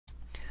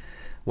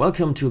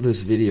Welcome to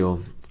this video.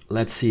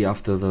 Let's see,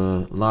 after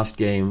the last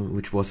game,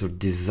 which was a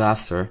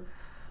disaster,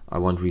 I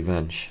want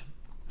revenge.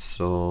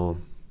 So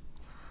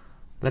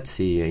let's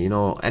see, you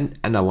know, and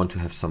I want to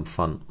have some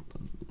fun.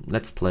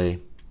 Let's play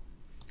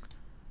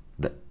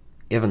the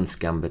Evans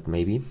Gambit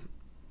maybe.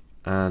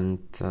 And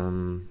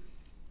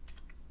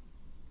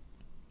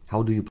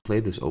how do you play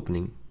this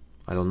opening?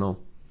 I don't know.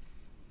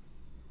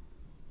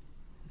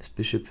 Is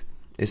bishop,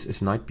 is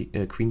knight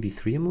queen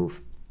b3 a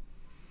move?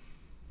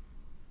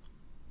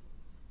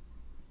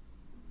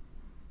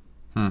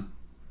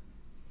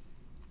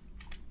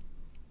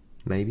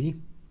 Maybe.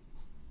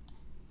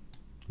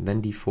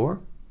 Then d4.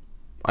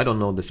 I don't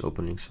know this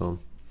opening, so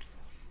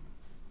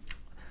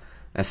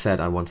as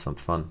said, I want some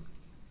fun.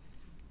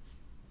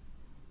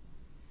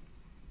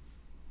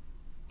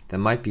 There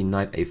might be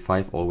knight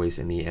a5 always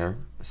in the air,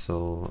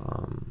 so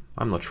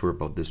I'm not sure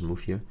about this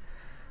move here.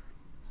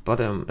 But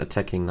I'm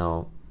attacking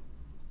now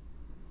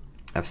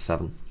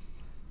f7.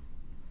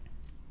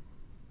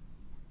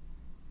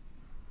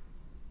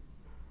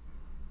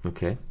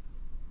 Okay.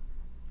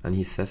 And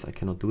he says I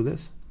cannot do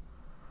this.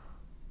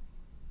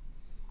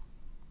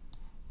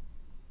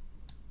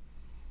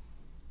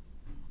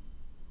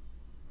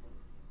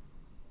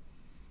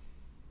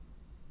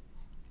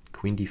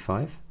 Queen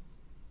d5.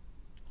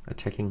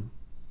 Attacking.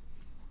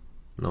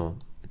 No,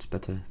 it's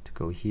better to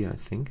go here, I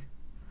think.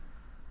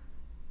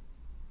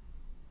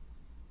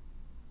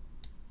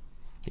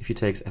 If he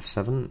takes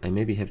f7, I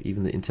maybe have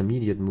even the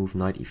intermediate move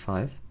knight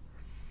e5.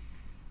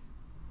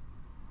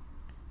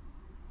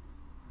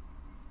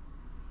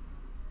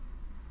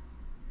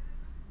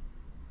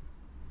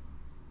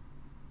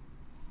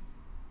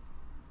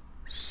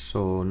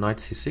 So knight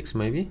c6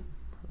 maybe,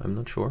 I'm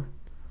not sure.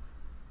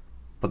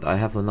 But I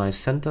have a nice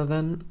center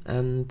then,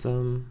 and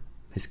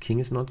his king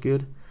is not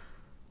good.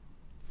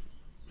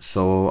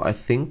 So I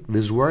think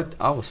this worked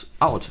out.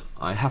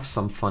 I have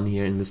some fun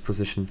here in this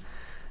position.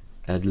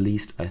 At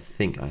least I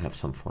think I have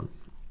some fun.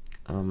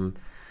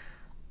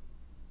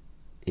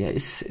 Yeah,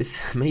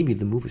 it's maybe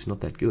the move is not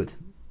that good,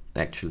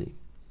 actually.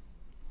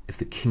 If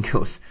the king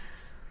goes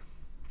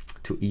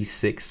to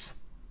e6.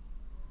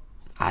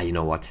 You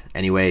know what?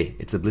 Anyway,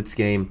 it's a blitz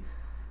game.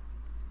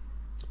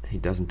 He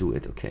doesn't do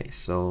it. Okay,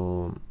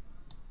 so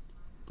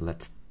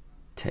let's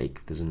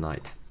take this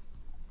knight.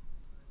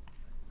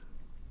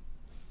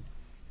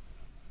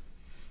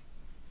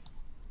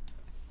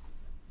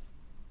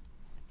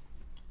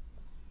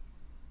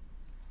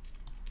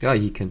 Yeah,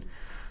 he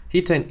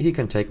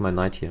can take my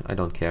knight here. I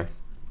don't care.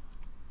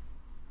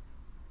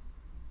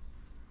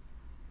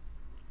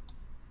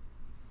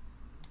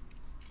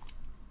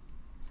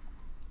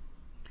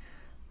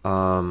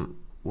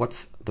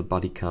 What's the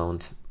body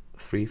count?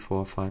 3,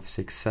 4, 5,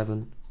 6,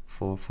 7,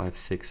 4, 5,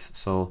 6.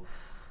 So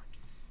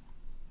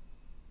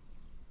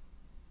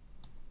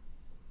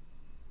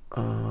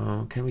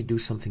can we do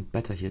something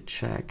better here?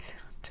 Check,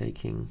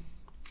 taking.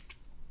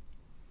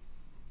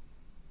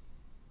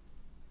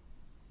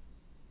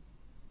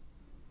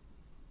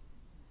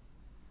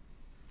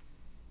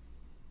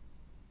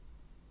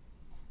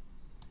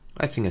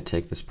 I think I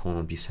take this pawn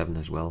on b7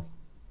 as well.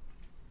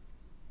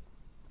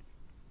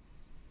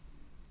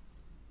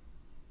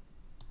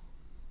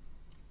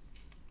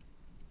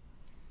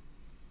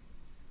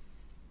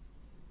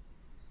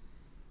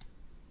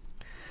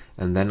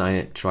 And then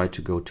I try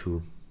to go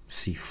to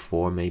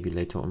c4 maybe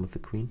later on with the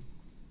queen.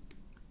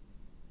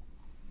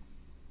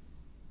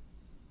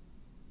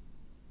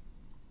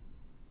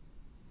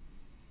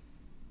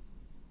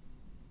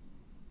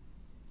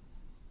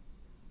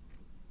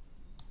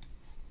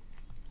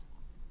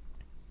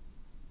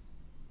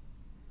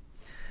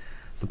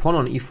 The pawn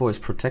on e4 is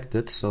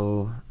protected,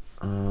 so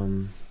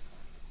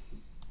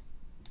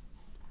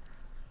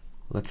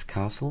let's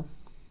castle.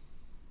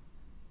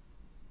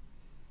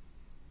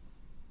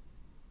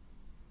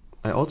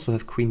 I also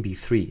have queen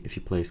b3 if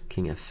he plays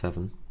king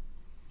f7.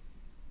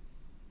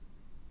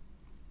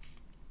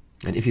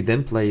 And if he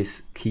then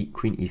plays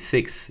queen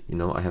e6, you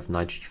know, I have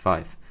knight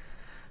g5.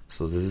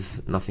 So this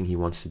is nothing he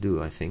wants to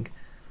do, I think.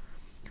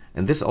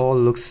 And this all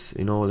looks,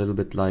 you know, a little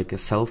bit like a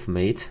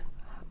self-made.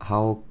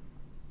 How,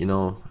 you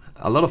know,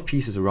 a lot of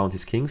pieces around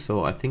his king,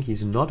 so I think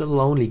he's not a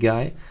lonely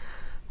guy,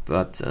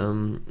 but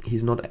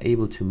he's not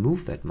able to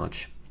move that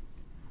much.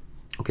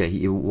 Okay,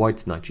 he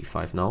avoids knight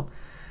g5 now.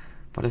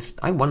 But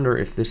I wonder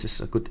if this is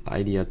a good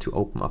idea to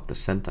open up the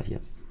center here.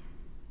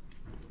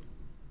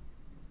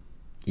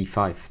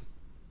 e5.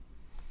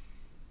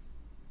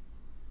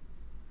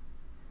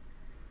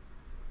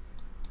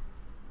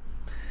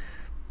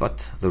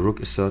 But the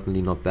rook is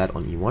certainly not bad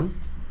on e1.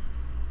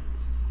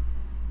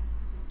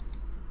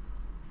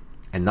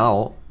 And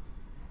now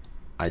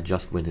I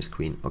just win his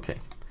queen. Okay.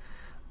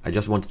 I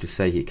just wanted to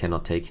say he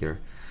cannot take here.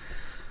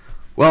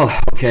 Well,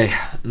 okay,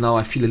 now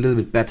I feel a little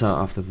bit better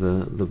after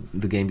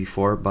the game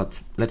before,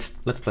 but let's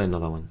play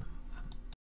another one.